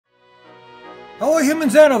Hello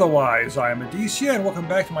humans and otherwise, I am Addie, and welcome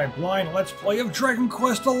back to my blind Let's Play of Dragon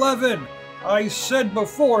Quest XI. I said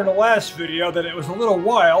before in the last video that it was a little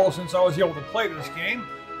while since I was able to play this game,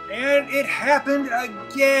 and it happened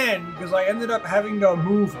again, because I ended up having to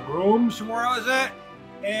move rooms from where I was at,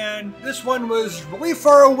 and this one was really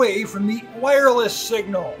far away from the wireless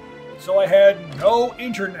signal, so I had no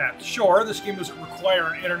internet. Sure, this game doesn't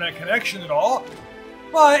require an internet connection at all,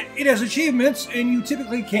 but it has achievements, and you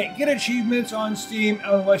typically can't get achievements on Steam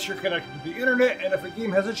unless you're connected to the internet, and if a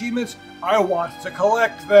game has achievements, I want to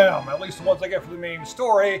collect them, at least the ones I get for the main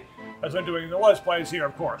story, as I'm doing the Let's Plays here,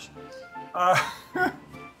 of course.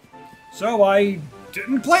 So I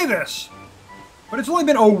didn't play this. But it's only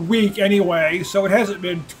been a week anyway, so it hasn't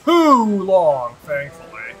been too long,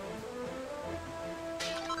 thankfully.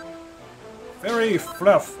 Very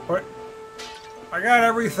fluff, but I got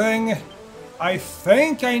everything. I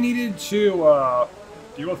think I needed to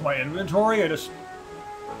deal with my inventory. I just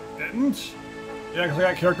didn't. Yeah, because I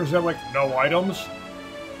got characters that have, like, no items.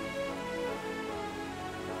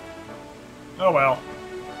 Oh well.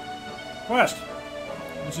 Quest.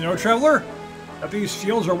 Did you know, traveler, that these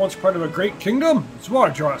fields are once part of a great kingdom? It's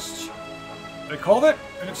Zwardrust. They called it,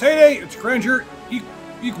 in its heyday, its grandeur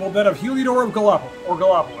equaled that of Heliodor of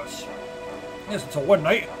Gallipolis. Yes, until one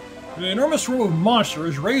night, an enormous swarm of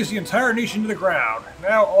monsters razed the entire nation to the ground.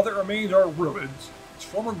 Now all that remains are ruins. Its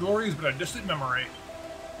former glory has been a distant memory.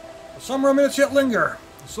 But some remnants yet linger.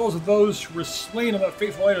 The souls of those who were slain on that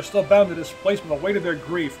fateful night are still bound to this place by the weight of their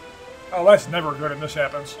grief. Oh, that's never good when this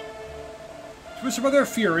happens. Twisted by their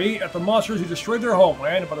fury at the monsters who destroyed their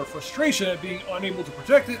homeland, and by their frustration at being unable to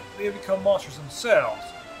protect it, they have become monsters themselves.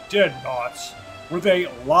 Dead Naughts. Were they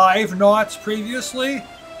live Naughts previously?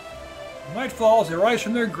 Night falls, they rise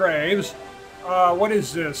from their graves. What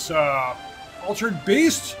is this? Altered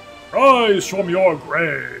Beast? Rise from your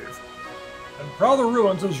grave! And prowl the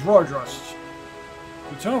ruins of Zwardrust.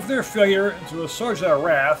 To atone for their failure and to assuage their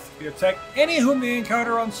wrath, they attack any whom they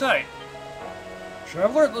encounter on sight.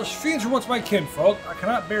 Traveler, those fiends were once my kinfolk. I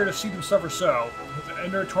cannot bear to see them suffer so. With to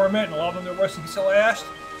end their torment and allow them to rest in peace at last.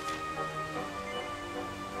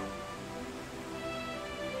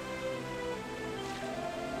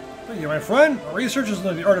 Thank you, my friend. My researches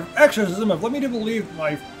into the art of exorcism have led me to believe that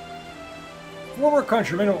my former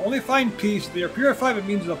countrymen will only find peace if they are purified by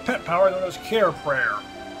means of a pet power known as Care Prayer.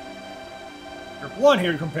 Your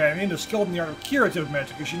blonde-haired companion is skilled in the art of curative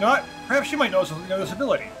magic, is she not? Perhaps she might know something of this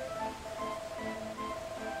ability.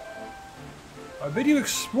 I bid you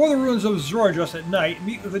explore the ruins of Zwardrust at night and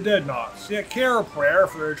meet with the Dead Naughts. Say a Care Prayer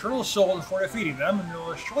for their eternal souls before defeating them, and you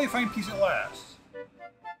will surely find peace at last.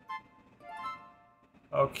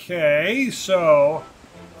 Okay, so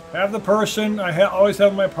have the person I always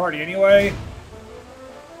have in my party anyway.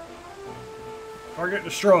 Target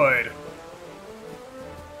destroyed.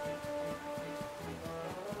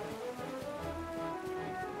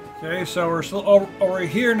 Okay, so we're still over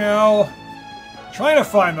here now, trying to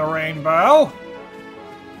find the rainbow.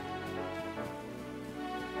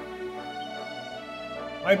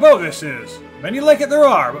 My bow this is. Many like it there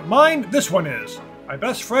are, but mine, this one is. My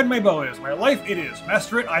best friend my bow is. My life it is.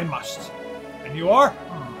 Master it I must. And you are?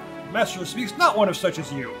 The master speaks not one of such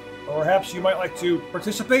as you. Or perhaps you might like to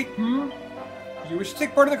participate? If you wish to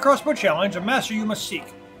take part in the crossbow challenge, a master you must seek.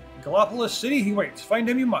 In Gallipolis City he waits. Find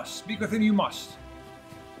him you must. Speak with him you must.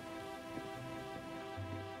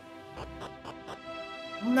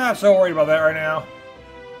 I'm not so worried about that right now.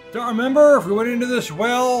 Don't remember if we went into this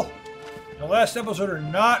well in the last episode or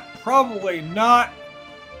not. Probably not.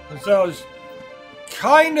 Since I was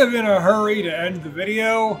kind of in a hurry to end the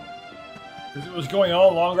video. Because it was going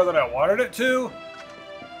on longer than I wanted it to.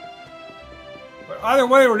 But either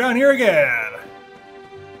way, we're down here again.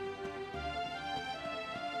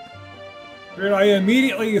 And I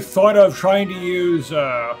immediately thought of trying to use,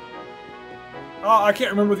 I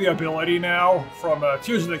can't remember the ability now from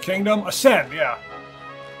Tears of the Kingdom. Ascend, yeah.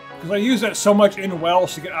 Because I use that so much in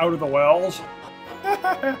wells to get out of the wells.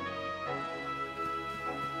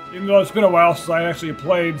 Even though it's been a while since I actually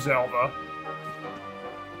played Zelda.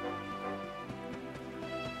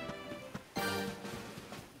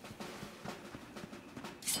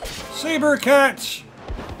 Saber Cat!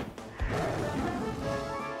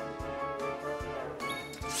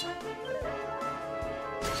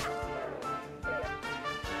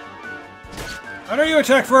 How do you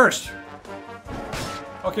attack first?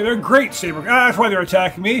 Okay, they're great Saber Cats. That's why they're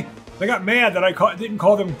attacking me. They got mad that I didn't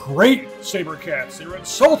call them great Saber Cats. They were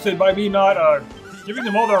insulted by me not giving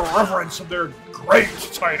them all their reverence of their great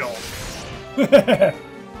title.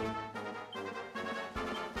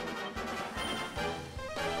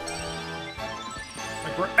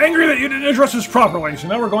 angry that you didn't address us properly, so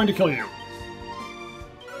now we're going to kill you.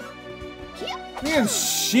 And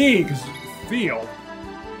C, because it's field.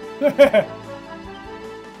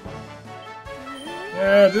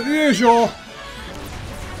 Yeah, the usual.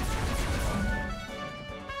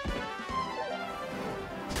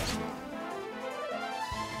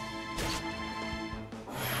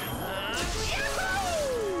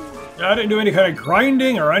 I didn't do any kind of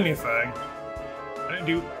grinding or anything. I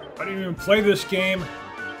didn't even play this game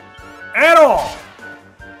at all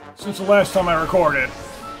since the last time I recorded.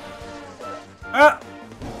 Ah!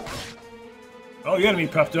 Oh, you got me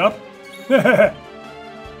puffed up.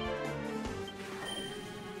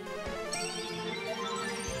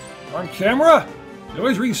 On camera? It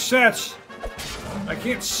always resets. I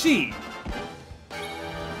can't see.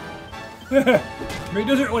 I mean, it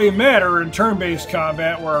doesn't really matter in turn-based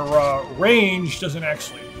combat where range doesn't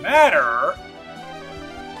actually matter.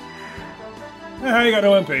 You got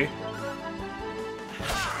no MP.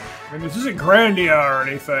 I mean, this isn't Grandia or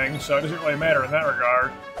anything, so it doesn't really matter in that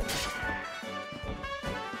regard.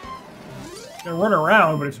 You can run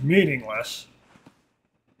around, but it's meaningless.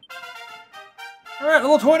 Alright,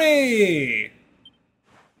 level 20!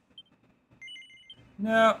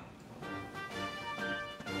 No.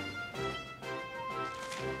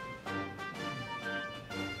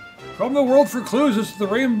 From the world for clues as to the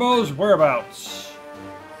rainbow's whereabouts.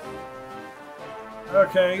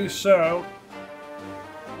 Okay, so...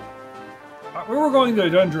 we were going to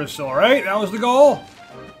Dundrasil, right? That was the goal?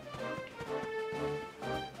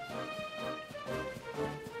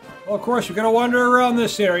 Well, of course, we're going to wander around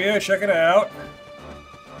this area, check it out.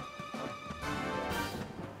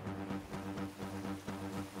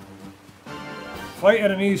 Fight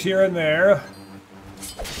enemies here and there.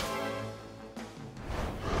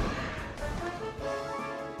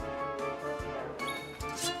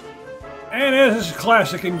 And as is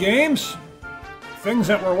classic in games, things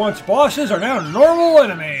that were once bosses are now normal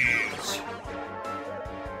enemies.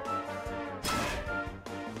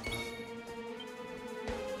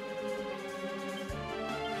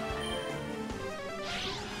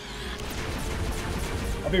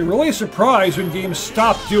 I'll be really surprised when games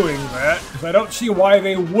stop doing that, because I don't see why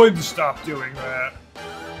they would stop doing that.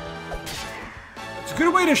 It's a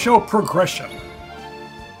good way to show progression.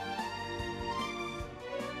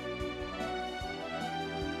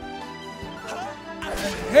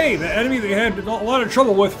 Hey, the enemy that you had a lot of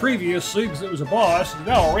trouble with previously because it was a boss is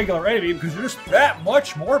now a regular enemy because you're just that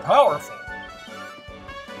much more powerful.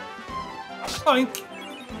 Boink.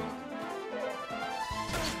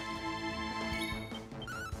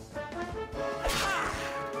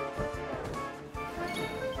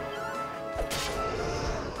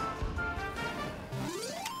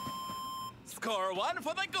 Score one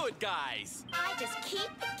for the good guys. I just keep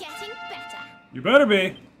getting better. You better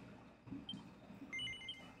be.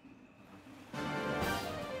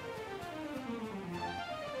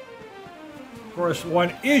 Of course,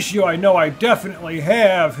 one issue I know I definitely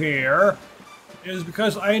have here is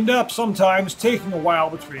because I end up sometimes taking a while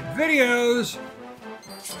between videos.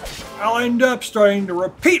 I'll end up starting to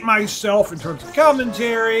repeat myself in terms of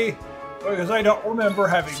commentary because I don't remember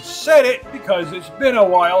having said it because it's been a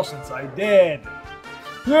while since I did.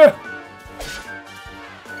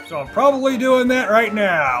 So I'm probably doing that right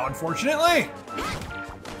now, unfortunately.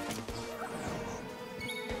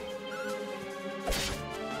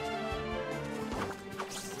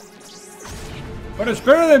 But it's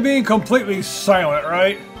better than being completely silent,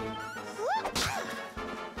 right?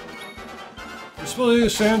 Especially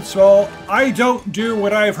since, well, I don't do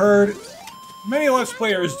what I've heard many Let's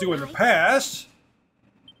Players do in the past,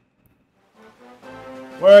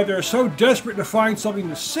 where they're so desperate to find something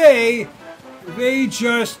to say, they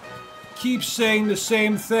just keep saying the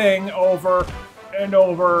same thing over and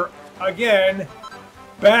over again,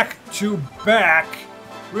 back to back,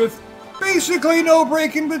 with basically no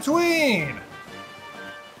break in between.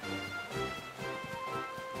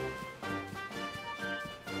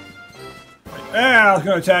 I was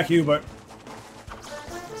going to attack you, but...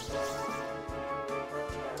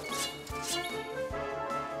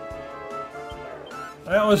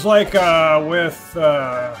 That was like with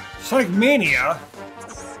Sonic Mania.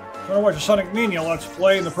 If I watch a Sonic Mania Let's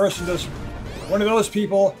Play, and the person does... One of those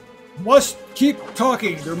people must keep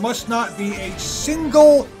talking. There must not be a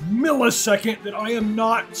single millisecond that I am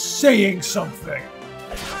not saying something.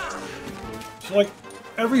 So like...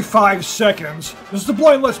 Every 5 seconds, this is the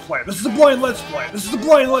blind Let's Play, this is the blind Let's Play, this is the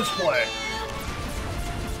blind Let's Play.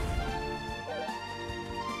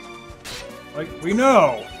 Like, we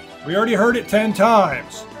know. We already heard it 10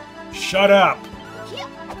 times. Shut up.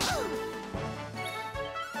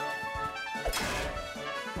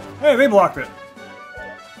 Hey, they blocked it.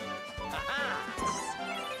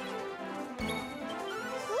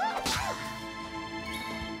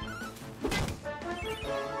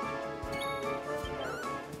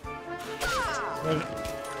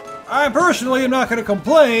 I personally am not going to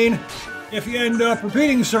complain if you end up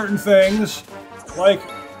repeating certain things, like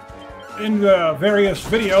in the various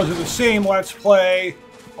videos of the same Let's Play,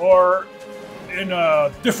 or in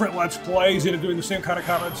different Let's Plays, you know, doing the same kind of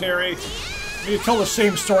commentary. You tell the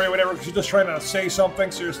same story or whatever because you're just trying to say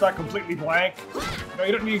something, so it's not completely blank. You know,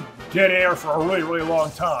 you don't need dead air for a really, really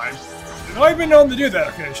long time. And I've been known to do that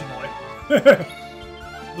occasionally.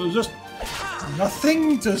 There's just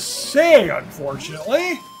nothing to say,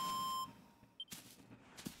 unfortunately.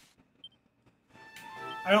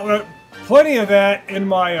 I don't know, plenty of that in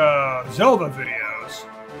my Zelda videos.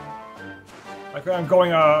 Like when I'm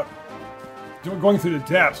going through the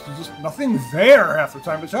depths, there's just nothing there half the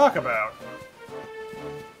time to talk about.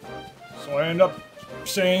 So I end up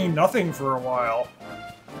saying nothing for a while,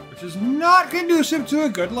 which is not conducive to a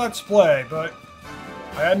good Let's Play, but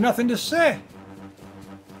I had nothing to say.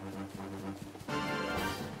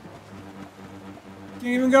 Can't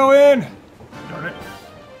even go in. Darn it.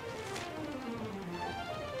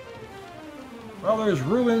 Well, there's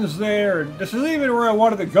ruins there. This isn't even where I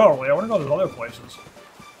wanted to go, really. I want to go to those other places.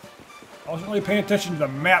 I wasn't really paying attention to the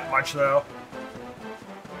map much, though.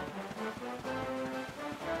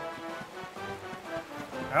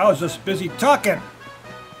 I was just busy talking.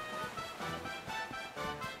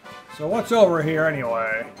 So what's over here,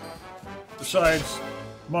 anyway? Besides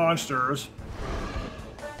monsters.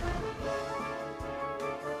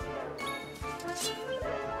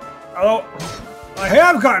 Although, I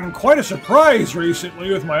have gotten quite a surprise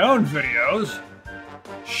recently with my own videos.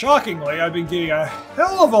 Shockingly, I've been getting a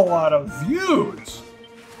hell of a lot of views.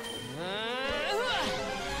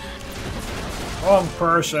 Wrong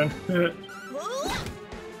person.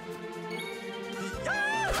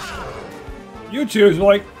 YouTube's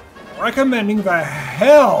like recommending the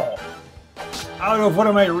hell out of one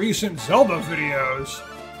of my recent Zelda videos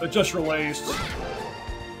that just released.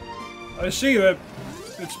 I see that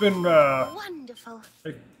it's been Wonderful.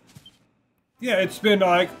 like, yeah, it's been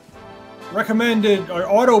like recommended or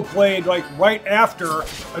auto-played like right after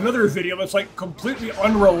another video that's like completely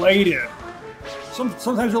unrelated.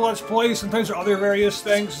 Sometimes they're Let's Play, sometimes they're other various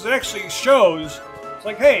things. It actually shows, it's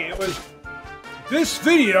like, hey, it was this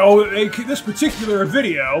video, this particular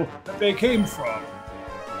video that they came from.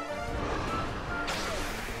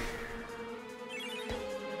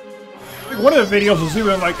 Like one of the videos was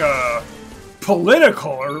even like a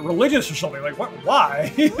political or religious or something. Like, what?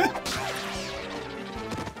 Why?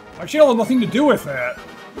 My channel has nothing to do with that.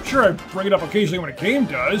 Sure, I bring it up occasionally when a game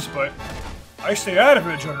does, but I stay out of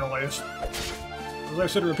it generally. As I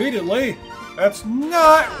said repeatedly, that's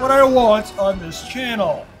not what I want on this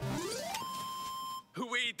channel.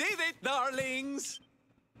 We did it, darlings!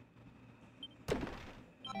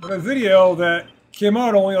 But a video that came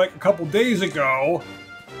out only like a couple days ago...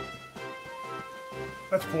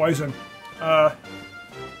 That's poison. There's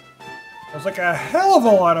like a hell of a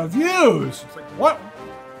lot of views! It's like, what?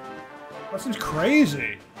 That seems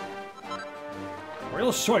crazy.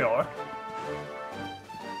 Real soil, huh?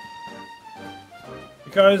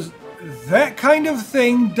 Because that kind of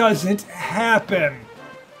thing doesn't happen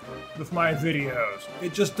with my videos.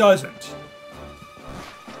 It just doesn't.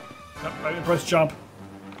 Nope, I didn't press jump.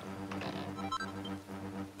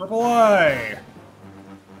 Purple eye.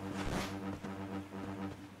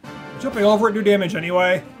 Jumping over it do damage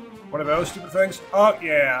anyway. One of those stupid things. Oh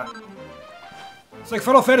yeah. It's like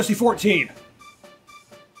Final Fantasy XIV.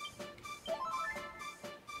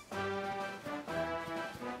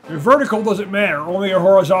 Your vertical doesn't matter, only your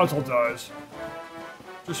horizontal does.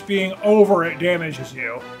 Just being over it damages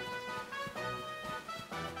you.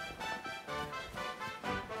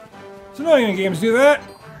 It's annoying when games do that.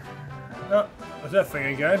 Oh, there's that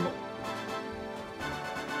thing again.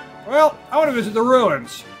 Well, I want to visit the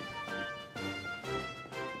ruins.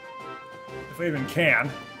 If I even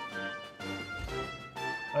can.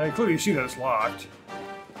 I clearly see that it's locked.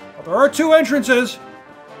 But there are two entrances!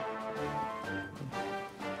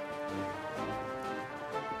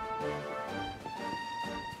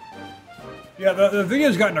 Yeah, the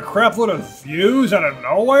video's gotten a crap load of views out of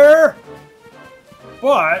nowhere.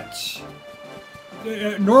 But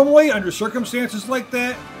normally, under circumstances like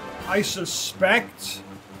that, I suspect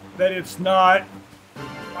that it's not,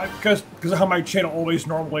 because of how my channel always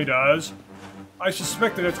normally does, I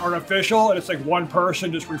suspect that it's artificial, and it's like one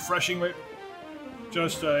person just refreshing it,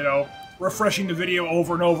 just, you know, refreshing the video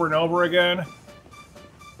over and over and over again.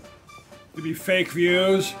 To be fake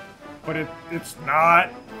views, but it's not.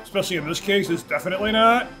 especially in this case, it's definitely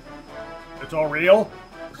not. It's all real.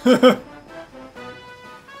 But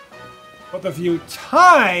the view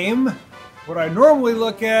time, what I normally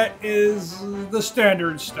look at is the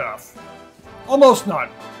standard stuff. Almost none.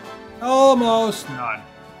 Almost none.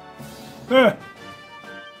 Huh.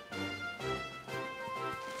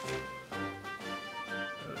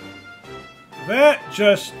 That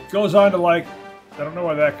just goes on to like, I don't know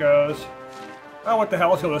where that goes. Oh, what the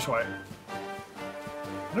hell? Let's go this way.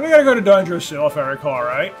 Then we gotta go to Dungeon if I recall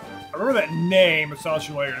right. I remember that name, it sounds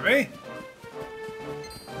familiar to me.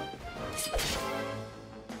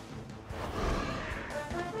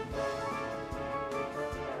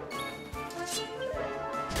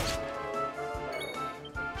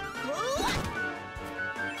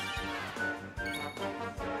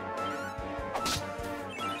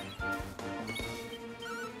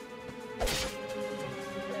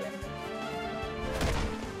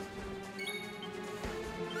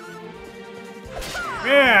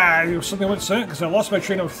 Yeah, something went sent because I lost my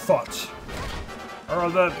train of thought. Or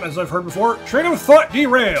as I've heard before, train of thought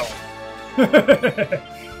derailed.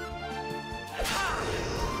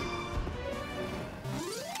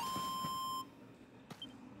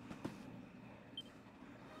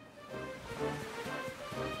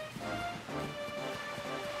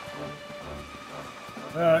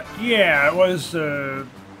 Yeah, it was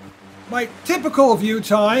my typical view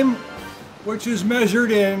time, which is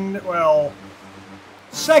measured in, well,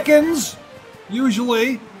 seconds,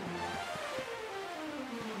 usually.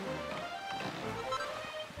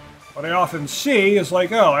 What I often see is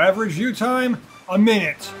like, oh, average view time, a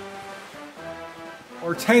minute.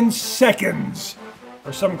 Or 10 seconds.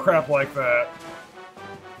 Or some crap like that.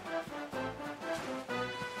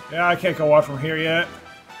 Yeah, I can't go off from here yet.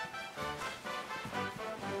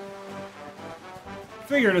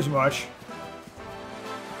 Figured as much.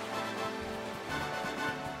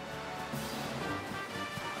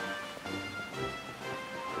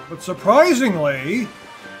 But surprisingly,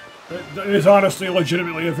 it is honestly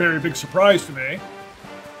legitimately a very big surprise to me,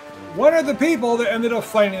 one of the people that ended up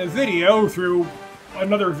finding a video through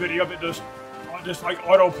another video that just like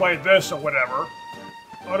auto-played this or whatever,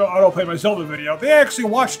 auto-played my Zelda video, they actually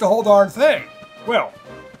watched the whole darn thing. Well,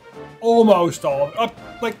 almost all of it. Up,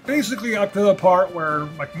 like, basically up to the part where,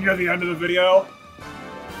 like, near the end of the video.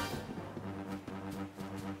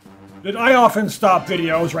 I often stop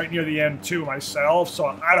videos right near the end, too, myself, so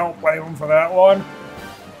I don't blame them for that one.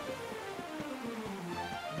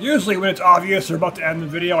 Usually when it's obvious they're about to end the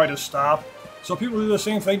video, I just stop. So people do the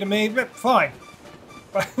same thing to me, but fine.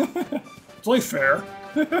 It's only fair.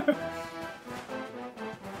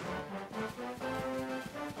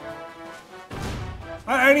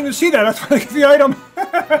 I didn't even see that. That's why I get the item.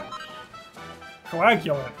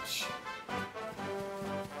 Coagulant.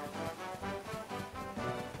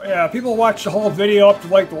 But yeah, people watch the whole video up to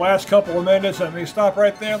like the last couple of minutes and they stop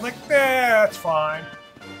right there. Like, that's fine.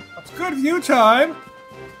 That's good view time.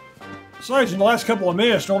 Besides, in the last couple of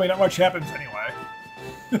minutes, normally not much happens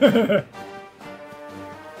anyway.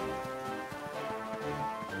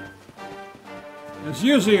 It's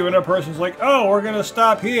usually when a person's like, oh, we're gonna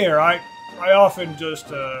stop here. I often just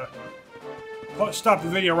stop the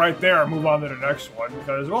video right there and move on to the next one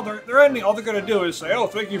because, well, they're ending. All they're gonna do is say, "Oh,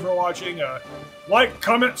 thank you for watching. Like,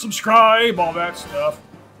 comment, subscribe, all that stuff."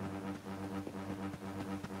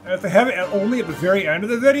 And if they have it only at the very end of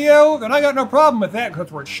the video, then I got no problem with that because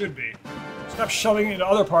that's where it should be. Stop shoving it into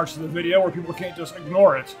other parts of the video where people can't just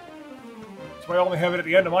ignore it. That's why I only have it at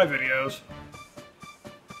the end of my videos.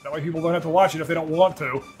 That way people don't have to watch it if they don't want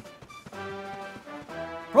to.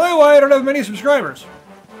 Probably why I don't have many subscribers.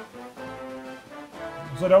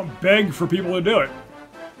 Because I don't beg for people to do it.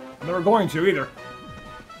 I'm never going to either.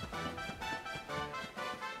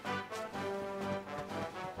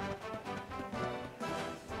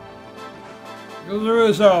 There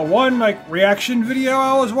was one reaction video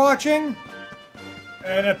I was watching,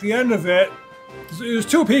 and at the end of it, it was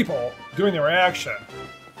two people doing the reaction.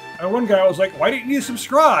 And one guy was like, "Why didn't you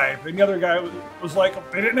subscribe?" And the other guy was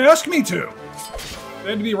like, "They didn't ask me to." They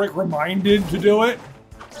had to be reminded to do it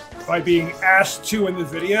by being asked to in the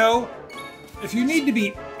video. If you need to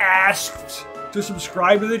be asked to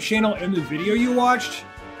subscribe to the channel in the video you watched,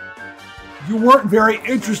 you weren't very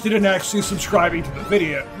interested in actually subscribing to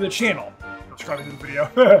the channel. Subscribing to the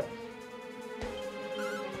video.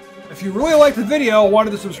 If you really liked the video and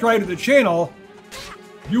wanted to subscribe to the channel,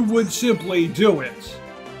 you would simply do it.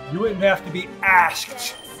 You wouldn't have to be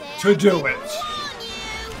asked to do it.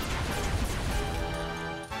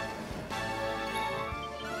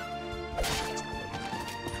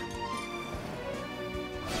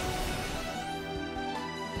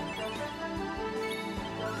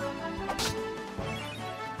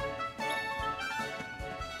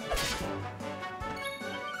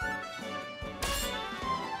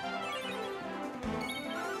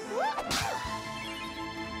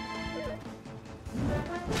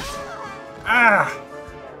 Ah!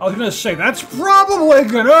 I was gonna say, that's probably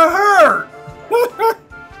gonna hurt!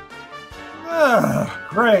 Ah,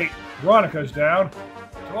 great. Veronica's down.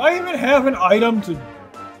 Do I even have an item to...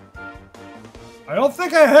 I don't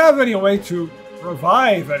think I have any way to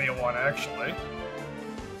revive anyone, actually.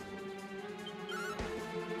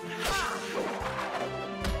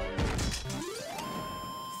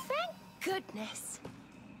 Thank goodness.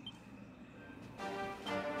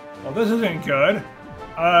 Well, this isn't good.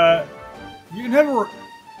 You can have a...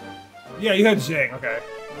 Yeah, you had Zing, okay.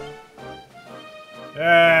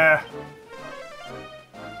 Yeah.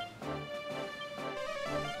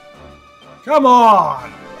 Come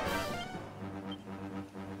on!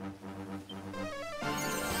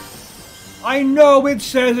 I know it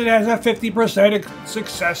says it has a 50%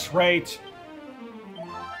 success rate.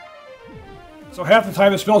 So half the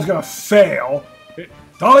time the spell's gonna fail. It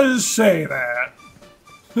does say that.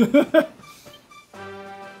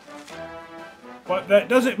 But that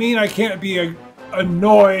doesn't mean I can't be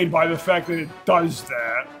annoyed by the fact that it does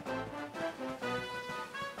that.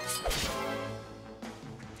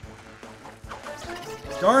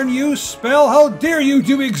 Darn you, spell! How dare you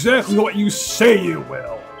do exactly what you say you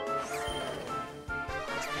will!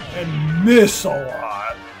 And miss a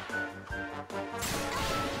lot.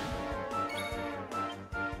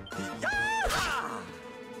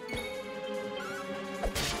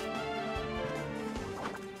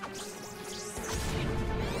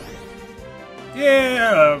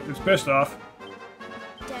 Yeah, it's pissed off.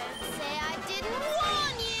 Don't say I didn't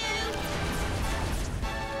warn you.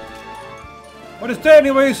 But it's dead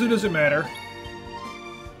anyway, so it doesn't matter.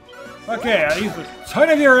 Okay, I used a ton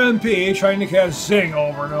of your MP trying to cast Zing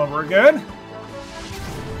over and over again.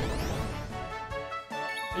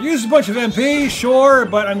 I used a bunch of MP, sure,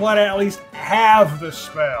 but I'm glad I at least have the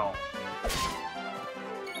spell.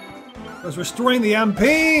 Because restoring the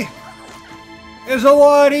MP is a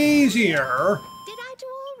lot easier Did I do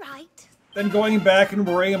all right? than going back and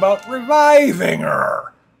worrying about reviving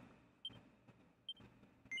her.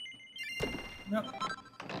 Yep.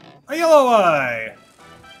 A yellow eye.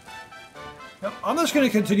 Yep. I'm just going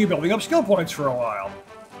to continue building up skill points for a while.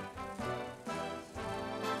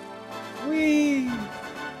 Whee!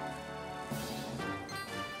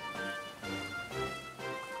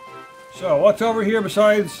 So, what's over here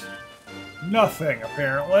besides nothing,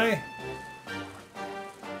 apparently?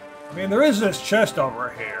 I mean, there is this chest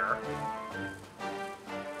over here.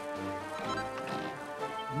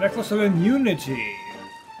 Necklace of Immunity.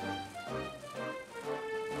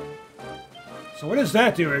 So what does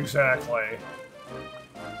that do exactly?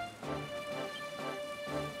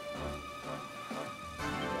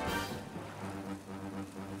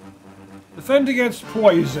 Defend against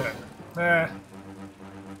poison. Eh.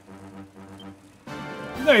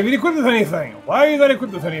 You're not even equipped with anything. Why are you not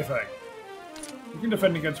equipped with anything? You can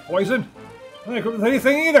defend against poison. I'm not equipped with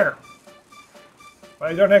anything either. But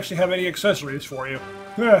I don't actually have any accessories for you.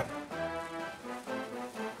 Heh.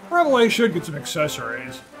 Probably should get some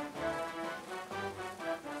accessories.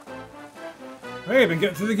 Hey, been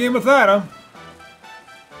getting through the game with that, huh?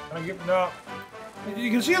 No.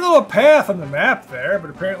 You can see a little path on the map there, but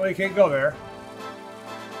apparently you can't go there.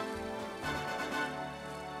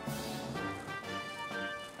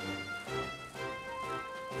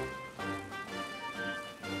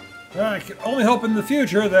 I can only hope in the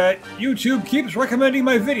future that YouTube keeps recommending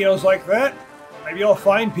my videos like that. Maybe I'll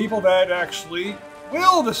find people that actually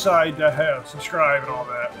will decide to subscribe and all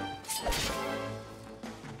that.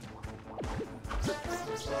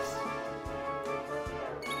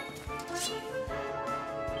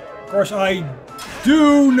 Of course, I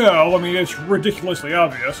do know, I mean, it's ridiculously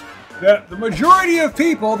obvious, that the majority of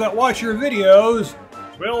people that watch your videos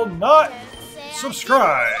will not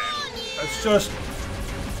subscribe. That's just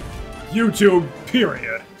YouTube,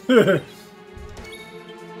 period.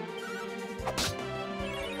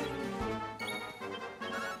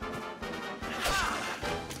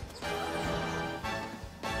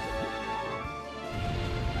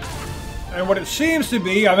 And what it seems to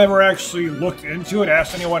be, I've never actually looked into it,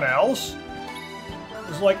 asked anyone else,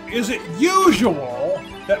 is like, is it usual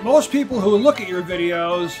that most people who look at your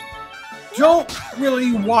videos don't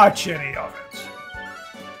really watch any of it?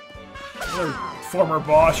 Another former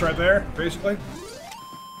boss right there, basically.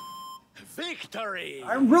 Victory!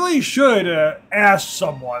 I really should ask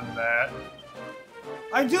someone that.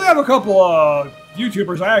 I do have a couple of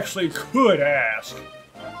YouTubers I actually could ask.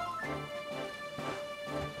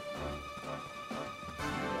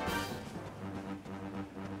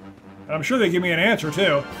 And I'm sure they give me an answer,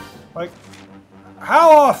 too. Like, how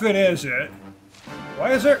often is it?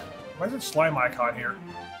 Why is it slime icon here?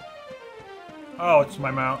 Oh, it's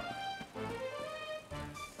my mount.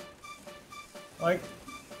 Like,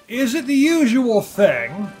 is it the usual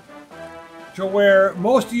thing to where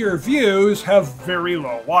most of your views have very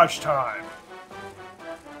low watch time?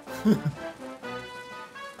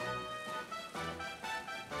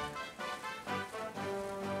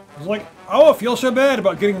 It's like, I don't feel so bad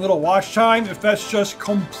about getting little watch time if that's just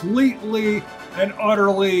completely and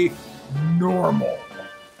utterly normal.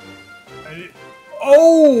 And it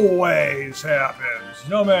always happens,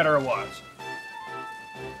 no matter what.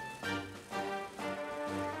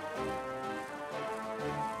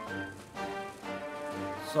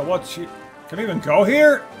 So what's here? Can I even go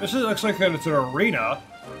here? This looks like it's an arena.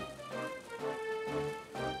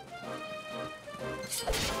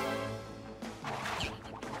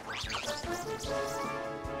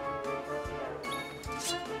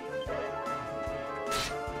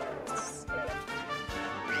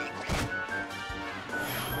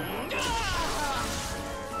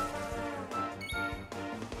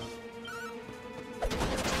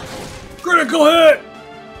 Critical hit!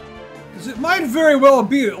 It might very well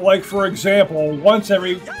be, like, for example, one in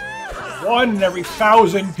every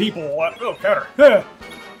 1,000 people. Oh, counter.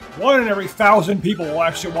 1 in every 1,000 people will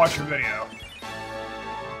actually watch your video.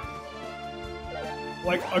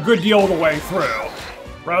 Like, a good deal of the way through.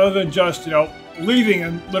 Rather than just, you know, leaving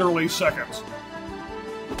in literally seconds.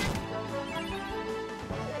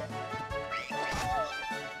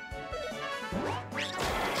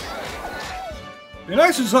 It'd be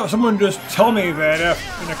nice if someone just tell me that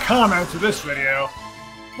in the comments of this video,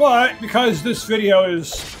 but because this video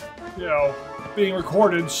is, you know, being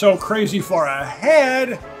recorded so crazy far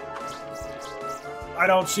ahead, I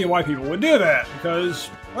don't see why people would do that, because,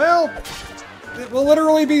 well, it will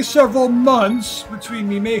literally be several months between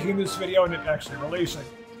me making this video and it actually releasing.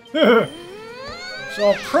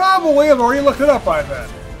 So probably I've already looked it up by then.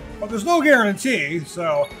 But there's no guarantee,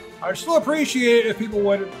 so I'd still appreciate it if people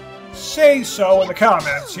would say so in the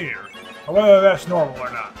comments here, or whether that's normal or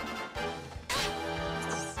not.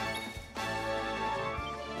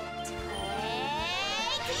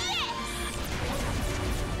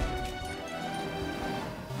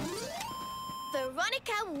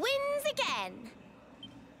 Veronica wins again.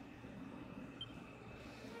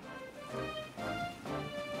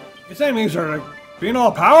 These enemies are like, being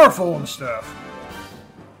all powerful and stuff.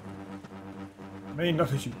 I mean,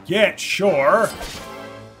 nothing you get, sure.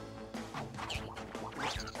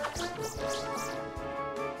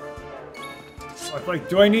 Like,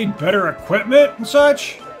 do I need better equipment and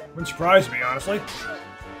such? Wouldn't surprise me, honestly.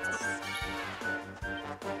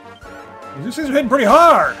 These things are hitting pretty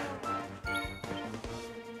hard.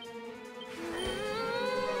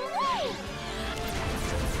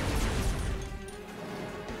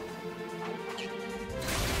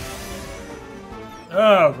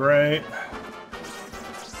 Oh, great.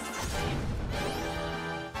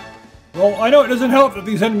 Well, I know it doesn't help that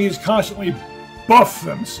these enemies constantly buff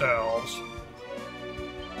themselves.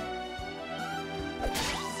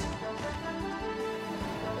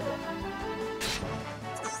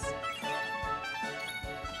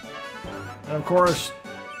 And of course,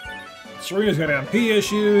 Serena's got MP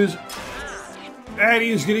issues.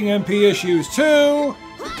 Addie's getting MP issues too.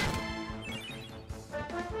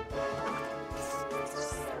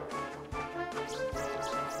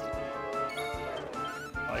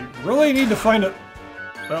 I really need to find a...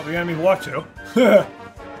 well, the enemy to walk to. Well,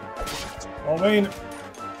 I mean, if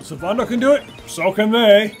Savando can do it, so can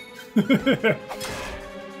they.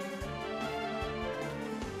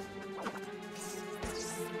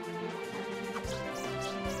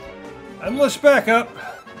 Endless backup.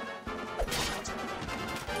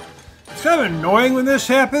 It's kind of annoying when this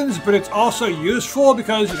happens, but it's also useful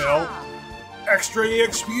because, you know, extra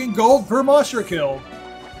EXP and gold per monster killed.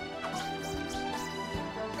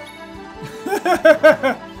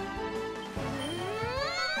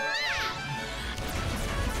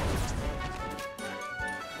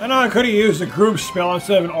 I know I could have used a group spell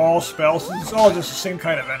instead of an all spell, since it's all just the same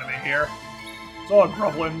kind of enemy here. It's all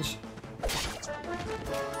grublins.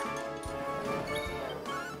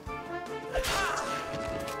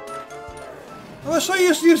 I was so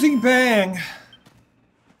used to using Bang.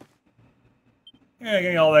 Yeah,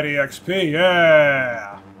 getting all that EXP,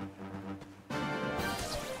 yeah.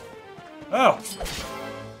 Oh.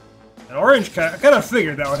 An orange cat. I kind of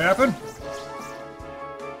figured that would happen.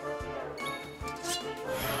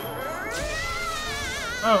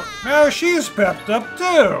 Oh, now she's pepped up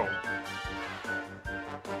too.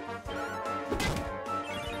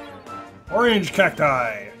 Orange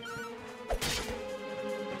cacti.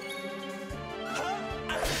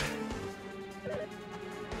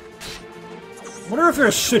 Wonder if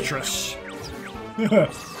there's citrus.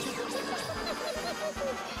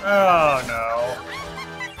 Oh no.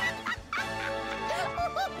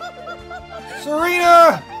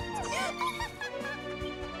 Serena!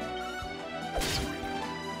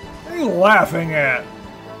 What are you laughing at?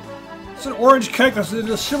 It's an orange cake that's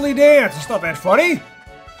a silly dance. It's not that funny.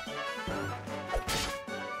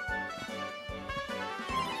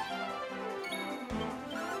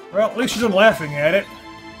 Well, at least she's not laughing at it.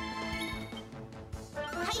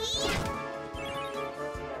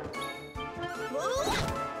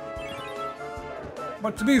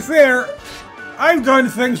 But to be fair, I've done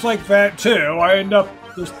things like that too. I end up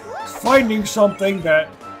just finding something that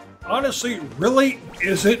honestly really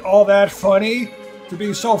isn't all that funny. To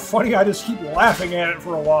be so funny, I just keep laughing at it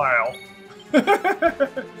for a while.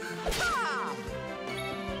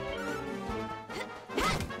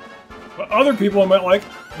 But other people might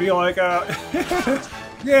be like,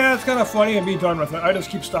 yeah, it's kind of funny, and be done with it. I just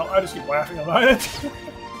keep laughing about it.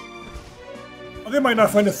 They might not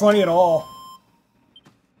find it funny at all.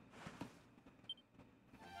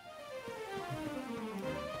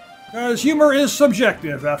 Because humor is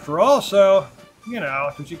subjective, after all, so, you know,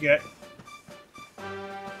 that's what you get.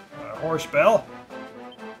 Horse bell.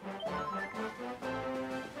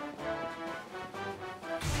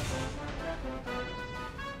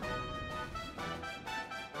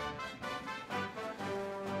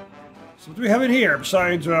 So what do we have in here,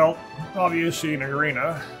 besides, well, obviously an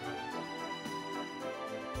arena?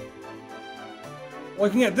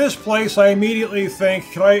 Looking at this place, I immediately think,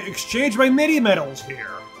 can I exchange my MIDI medals here?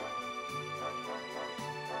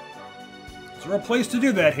 Is there a place to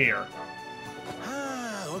do that here?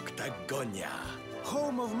 Ah, Octagonia.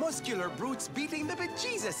 Home of muscular brutes beating the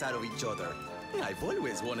bejesus out of each other. I've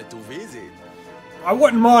always wanted to visit. I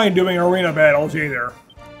wouldn't mind doing arena battles either.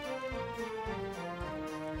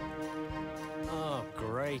 Oh,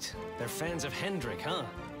 great. They're fans of Hendrik, huh?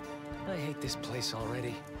 I hate this place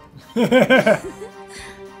already. Hey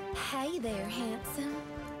there, handsome.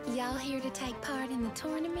 Y'all here to take part in the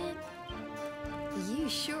tournament? You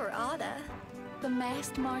sure oughta. The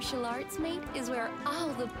masked martial arts meet is where all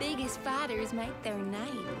the biggest fighters make their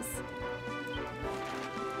names.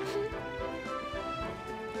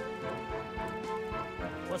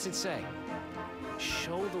 What's it say?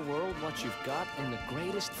 Show the world what you've got in the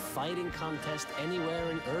greatest fighting contest anywhere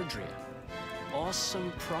in Erdrea.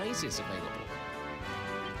 Awesome prizes available.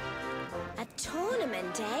 A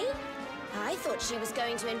tournament, eh? I thought she was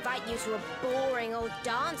going to invite you to a boring old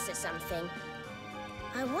dance or something.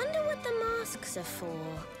 I wonder what the masks are for.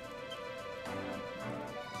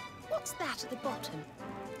 What's that at the bottom?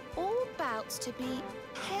 All bouts to be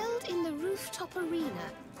held in the rooftop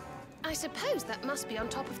arena. I suppose that must be on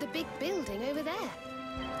top of the big building over there.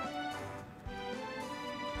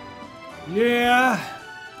 Yeah.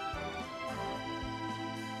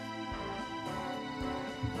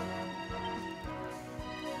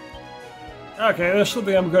 Okay, there's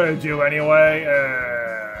something I'm gonna do anyway.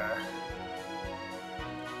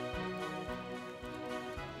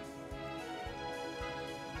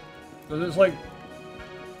 Cause it's like,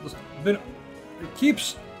 it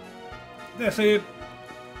keeps. I said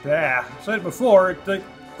it before. The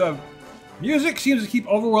music seems to keep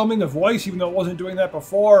overwhelming the voice, even though it wasn't doing that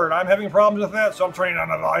before, and I'm having problems with that, so I'm turning on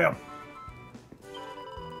the volume.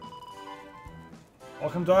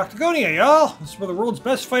 Welcome to Octagonia, y'all! This is where the world's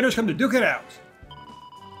best fighters come to duke it out.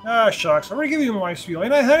 Ah, shucks. I already gave you my spiel,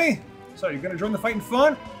 ain't I, honey? So, you gonna join the fighting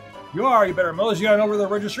fun? You are. You better mosey on over to the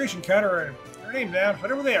registration counter and put your name down.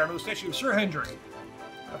 Right over there, under the statue of Sir Hendrik.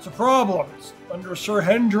 That's a problem. It's under Sir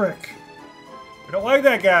Hendrik. We don't like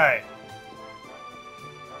that guy.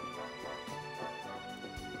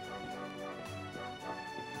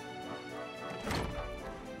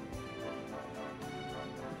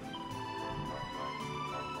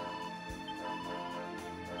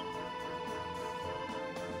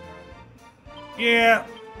 Yeah,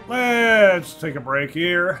 let's take a break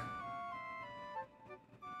here.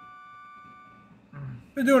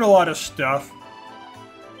 Been doing a lot of stuff.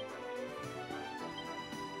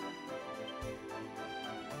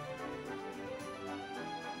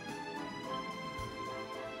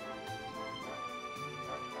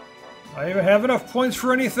 I even have enough points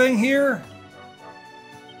for anything here?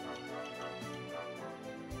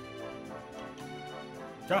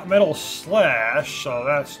 Got metal slash, so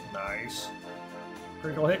that's nice.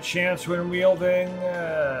 Critical hit chance when wielding.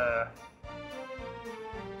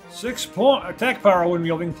 6 point attack power when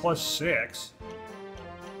wielding +6.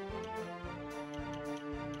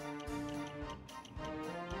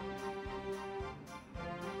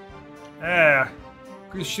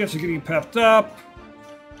 Increase chance of getting pepped up.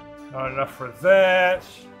 Not enough for that.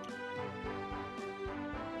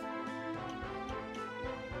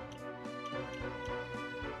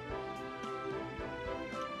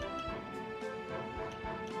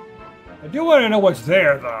 I do want to know what's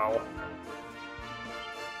there, though.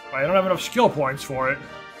 I don't have enough skill points for it.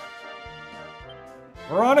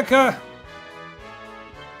 Veronica!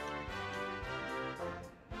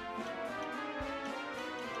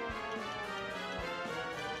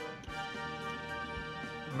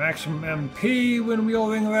 Maximum MP when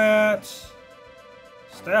wielding that.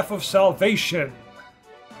 Staff of Salvation.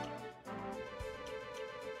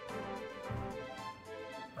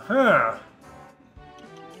 Huh.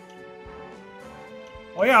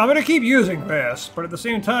 Well, yeah, I'm going to keep using this, but at the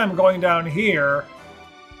same time going down here,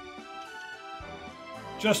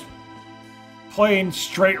 just plain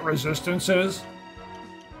straight resistances.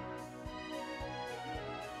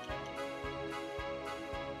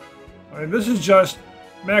 I mean, this is just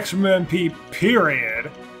maximum MP,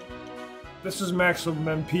 period. This is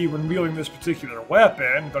maximum MP when wielding this particular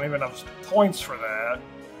weapon. Don't even have points for that.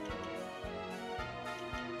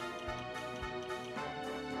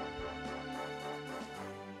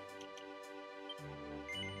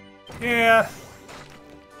 Yeah.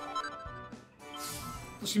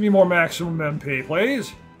 Just give me more maximum MP,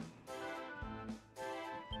 please.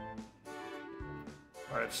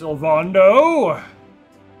 Alright, Sylvando.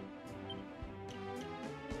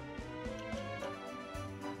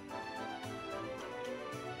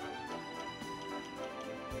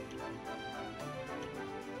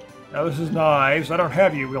 Now this is knives. I don't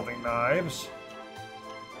have you wielding knives.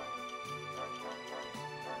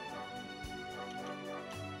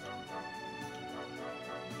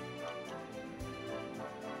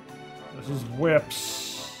 This is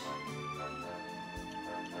whips.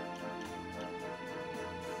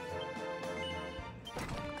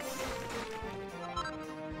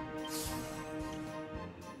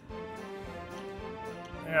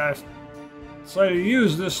 Yeah, I decided to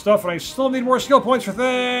use this stuff and I still need more skill points for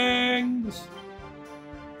things.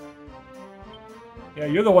 Yeah,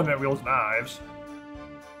 you're the one that wields knives.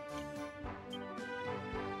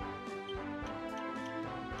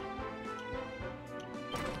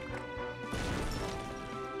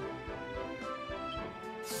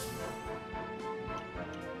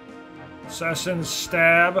 Assassin's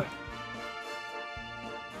Stab.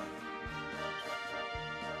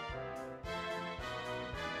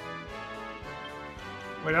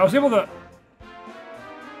 Wait, I was able to...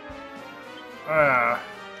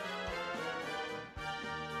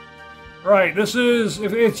 Right, this is...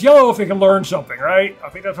 If it's yellow if it can learn something, right? I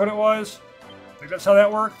think that's what it was. I think that's how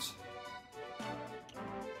that works.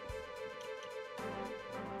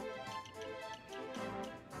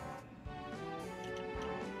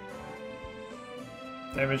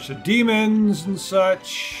 Damage to demons and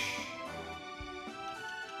such.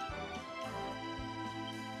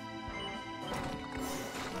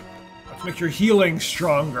 Let's make your healing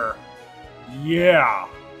stronger. Yeah.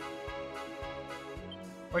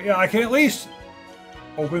 But yeah, I can at least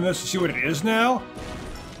open this to see what it is now.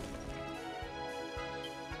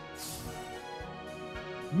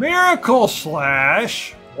 Miracle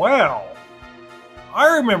Slash? Well,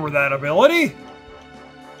 I remember that ability.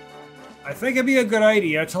 I think it'd be a good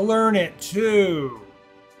idea to learn it too.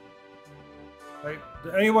 Right?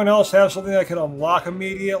 Does anyone else have something that can unlock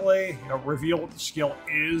immediately? You know, reveal what the skill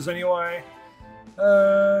is anyway?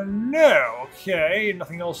 No. Okay,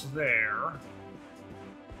 nothing else there.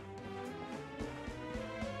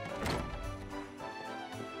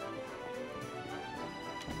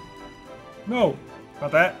 No,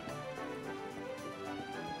 not that.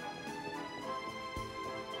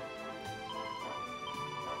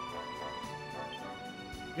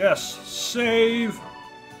 Yes, save.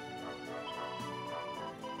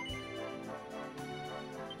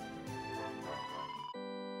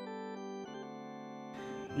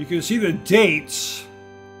 You can see the dates.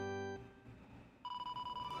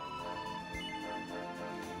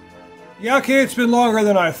 Yeah, okay, it's been longer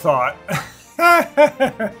than I thought.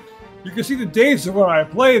 You can see the dates of when I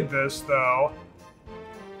played this, though.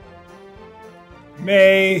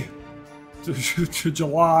 May to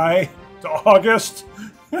July to August.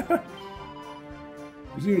 You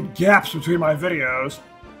see the gaps between my videos.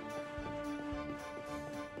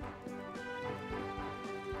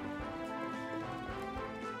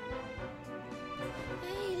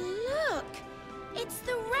 Hey, look! It's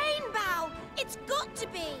the rainbow! It's got to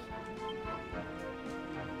be!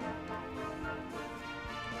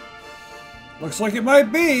 Looks like it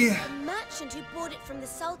might be. The merchant who bought it from the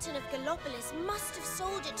Sultan of Gallopolis must have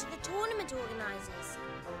sold it to the tournament organizers.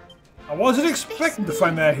 I wasn't expecting to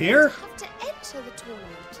find that here. Have to enter the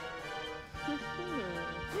tournament.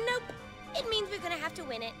 Nope. It means we're gonna have to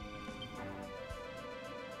win it.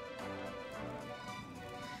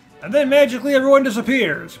 And then magically everyone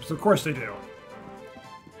disappears. Of course they do.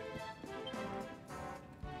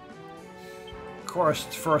 course,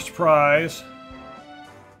 it's first prize.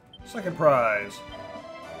 Second prize.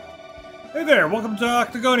 Hey there, welcome to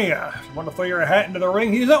Octagonia. If you want to throw your hat into the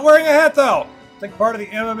ring, he's not wearing a hat though. Take part of the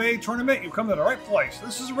MMA tournament, you've come to the right place.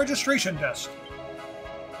 This is a registration desk.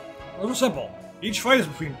 A little simple. Each fight is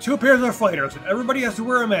between two pairs of fighters, and everybody has to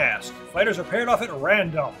wear a mask. Fighters are paired off at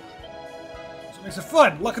random. So it makes it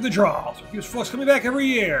fun, luck of the draw. So it keeps folks coming back every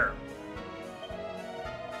year.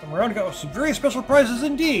 Come around, got some very special prizes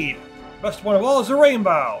indeed. Best one of all is the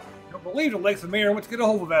rainbow. You don't believe the length the mayor went to get a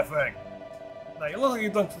hold of that thing. Now, you look like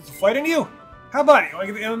you've done some fighting, you? How about it? You want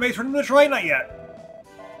to give the MMA tournament a try? Not yet.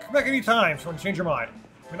 Come back any time if you want to change your mind.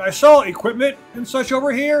 I mean, I saw equipment and such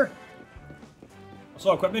over here. I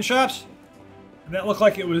saw equipment shops. And that looked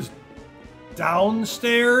like it was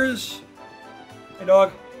downstairs. Hey,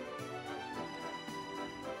 dog.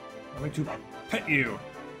 I'm going to pet you.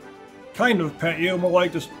 Kind of pet you, more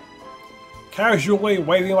like just casually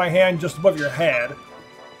waving my hand just above your head.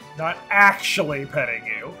 Not actually petting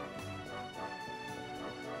you.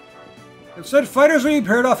 It said fighters will be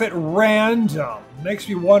paired off at random. Makes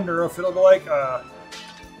me wonder if it'll be like,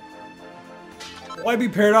 will I be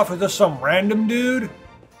paired off with just some random dude?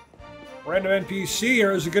 Random NPC,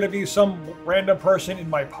 or is it going to be some random person in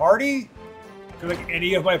my party? Like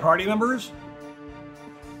any of my party members?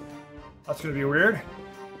 That's going to be weird.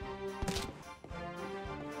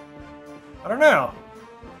 I don't know.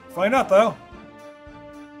 Find out, though.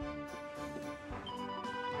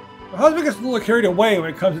 My husband gets a little carried away when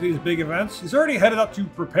it comes to these big events. He's already headed up to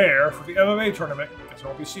prepare for the MMA tournament. Guess I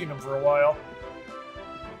won't be seeing him for a while.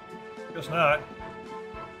 Guess not.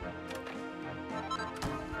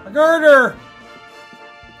 A garter!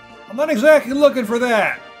 I'm not exactly looking for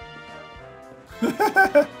that.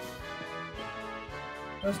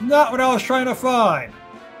 That's not what I was trying to find.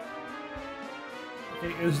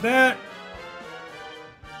 Okay, is that...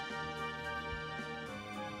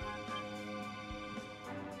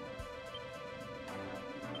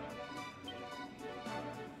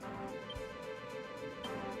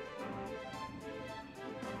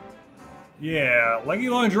 Yeah, leggy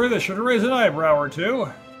lingerie that should have raised an eyebrow or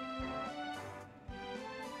two.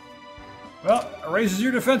 Well, it raises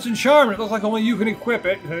your defense and charm. It looks like only you can equip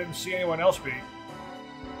it. I didn't see anyone else be.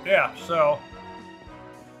 Yeah, so...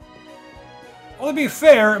 Well, to be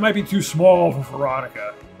fair, it might be too small for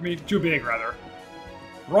Veronica. I mean, too big, rather.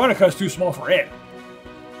 Veronica's too small for it.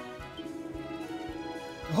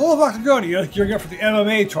 The whole of Octagonia gearing up for the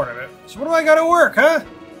MMA tournament. So what do I gotta work, huh?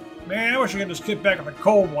 Man, I wish I could just get back on the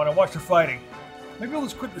cold one and watch the fighting. Maybe I'll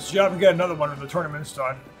just quit this job and get another one when the tournament's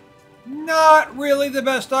done. Not really the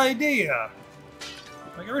best idea.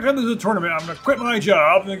 Like, every time there's a tournament, I'm going to quit my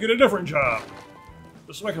job and then get a different job.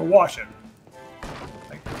 Just so I can watch it.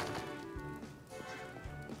 Like,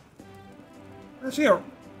 I see a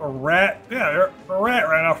rat. Yeah, a rat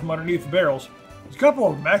ran out from underneath the barrels. There's a couple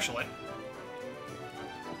of them, actually.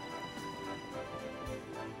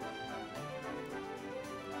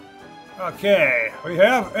 Okay, we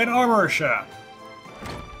have an armor shop.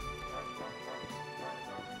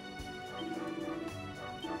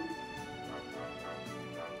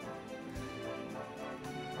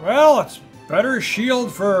 Well, it's better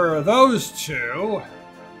shield for those two.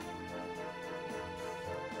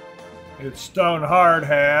 It's stone hard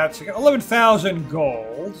hats. I got 11,000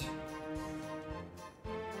 gold.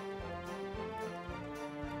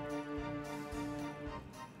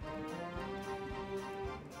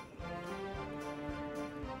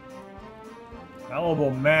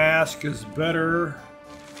 Malleable mask is better.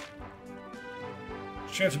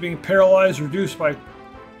 Chance of being paralyzed reduced by...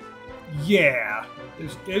 Yeah.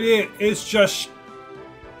 It's just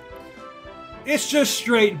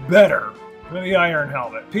straight better than the iron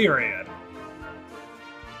helmet, period.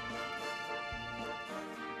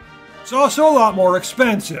 It's also a lot more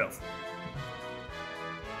expensive.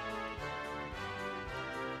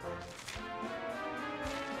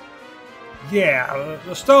 Yeah,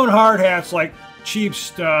 the stone hard hat's like cheap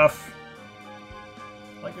stuff.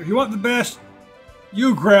 Like, if you want the best,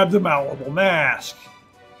 you grab the malleable mask.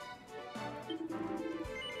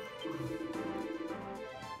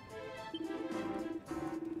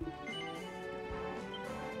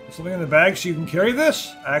 Something in the bag so you can carry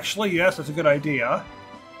this? Actually, yes, that's a good idea.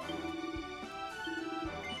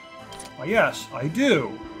 Why, yes, I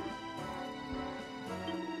do.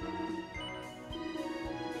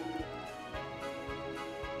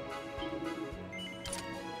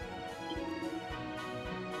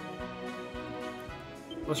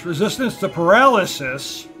 Plus, resistance to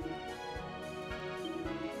paralysis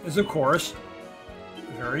is, of course,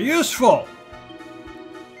 very useful.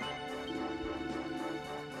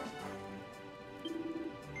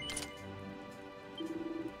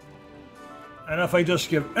 And if I just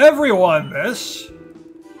give everyone this,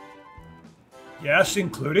 yes,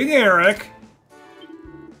 including Eric,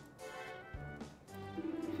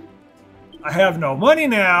 I have no money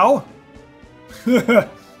now. So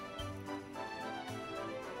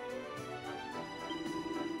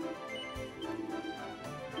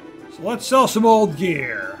let's sell some old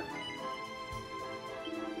gear.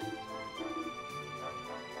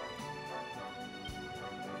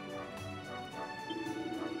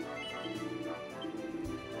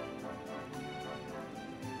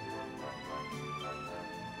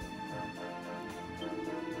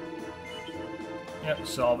 Yep,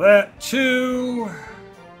 sell that too.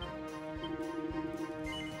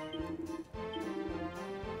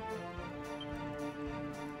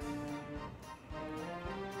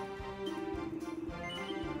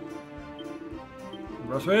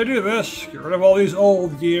 The best way to do this, get rid of all these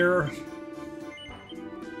old gear.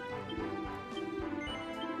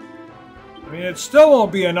 I mean, it still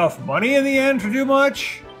won't be enough money in the end to do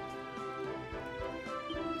much.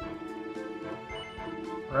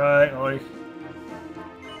 Right, like...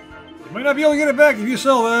 you might not be able to get it back if you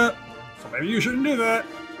sell that, so maybe you shouldn't do that.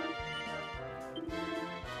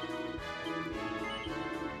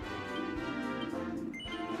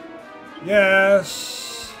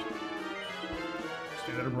 Yes.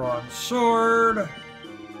 Standard bronze sword.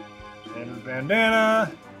 Standard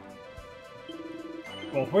bandana.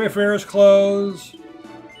 Both Wayfarer's clothes.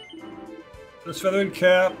 This feathered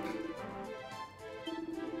cap.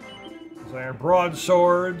 These iron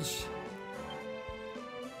broadswords.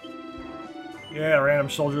 Yeah, random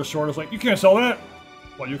soldier sword is like, you can't sell that.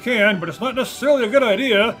 Well, you can, but it's not necessarily a good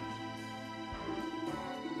idea.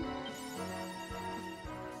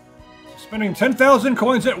 Spending 10,000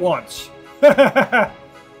 coins at once.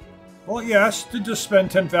 Well, yes, to just spend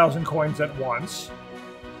 10,000 coins at once.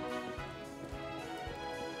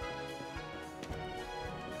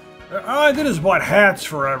 All I did is bought hats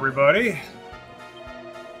for everybody.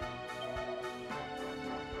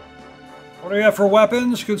 What do we have for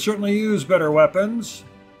weapons? Could certainly use better weapons.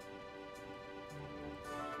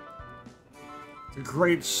 The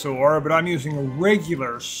great sword, but I'm using a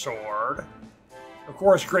regular sword. Of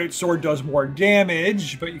course, great sword does more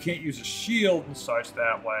damage, but you can't use a shield and such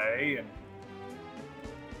that way.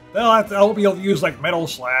 And I won't be able to use like metal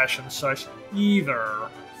slash and such either.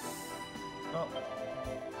 Oh.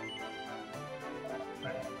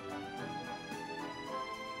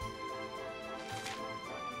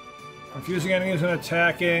 Confusing enemies and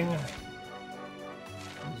attacking.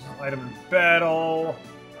 Item in battle.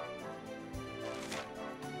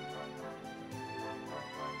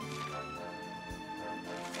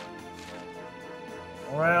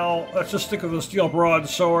 Well, let's just stick with the steel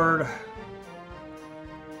broadsword.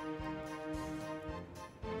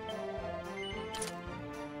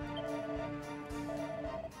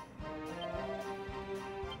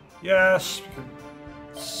 Yes, we can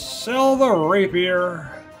sell the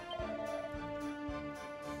rapier.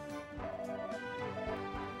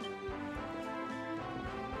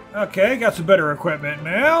 Okay, got some better equipment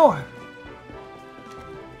now.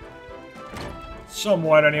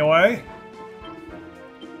 Somewhat, anyway.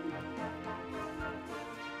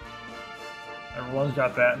 Everyone's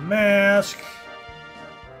got that mask.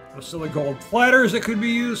 Those silly gold platters that could be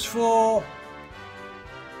useful.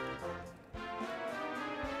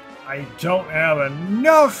 I don't have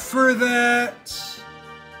enough for that.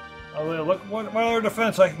 Oh, look what other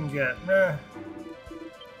defense I can get. Nah.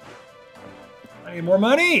 I need more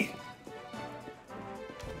money.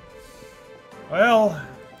 Well,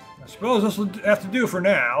 I suppose this will have to do for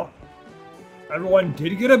now. Everyone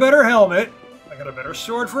did get a better helmet. I got a better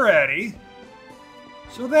sword for Addie.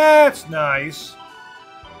 So that's nice.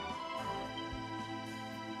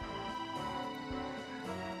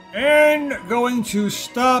 And going to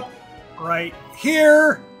stop right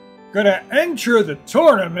here. Gonna enter the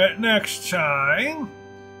tournament next time.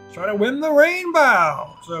 Try to win the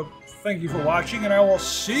rainbow. So thank you for watching, and I will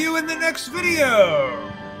see you in the next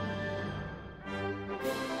video.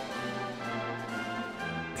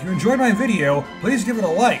 If you enjoyed my video, please give it a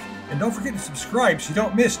like. And don't forget to subscribe so you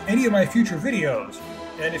don't miss any of my future videos.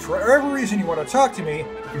 And if for whatever reason you want to talk to me,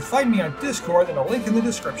 you can find me on Discord and a link in the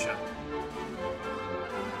description.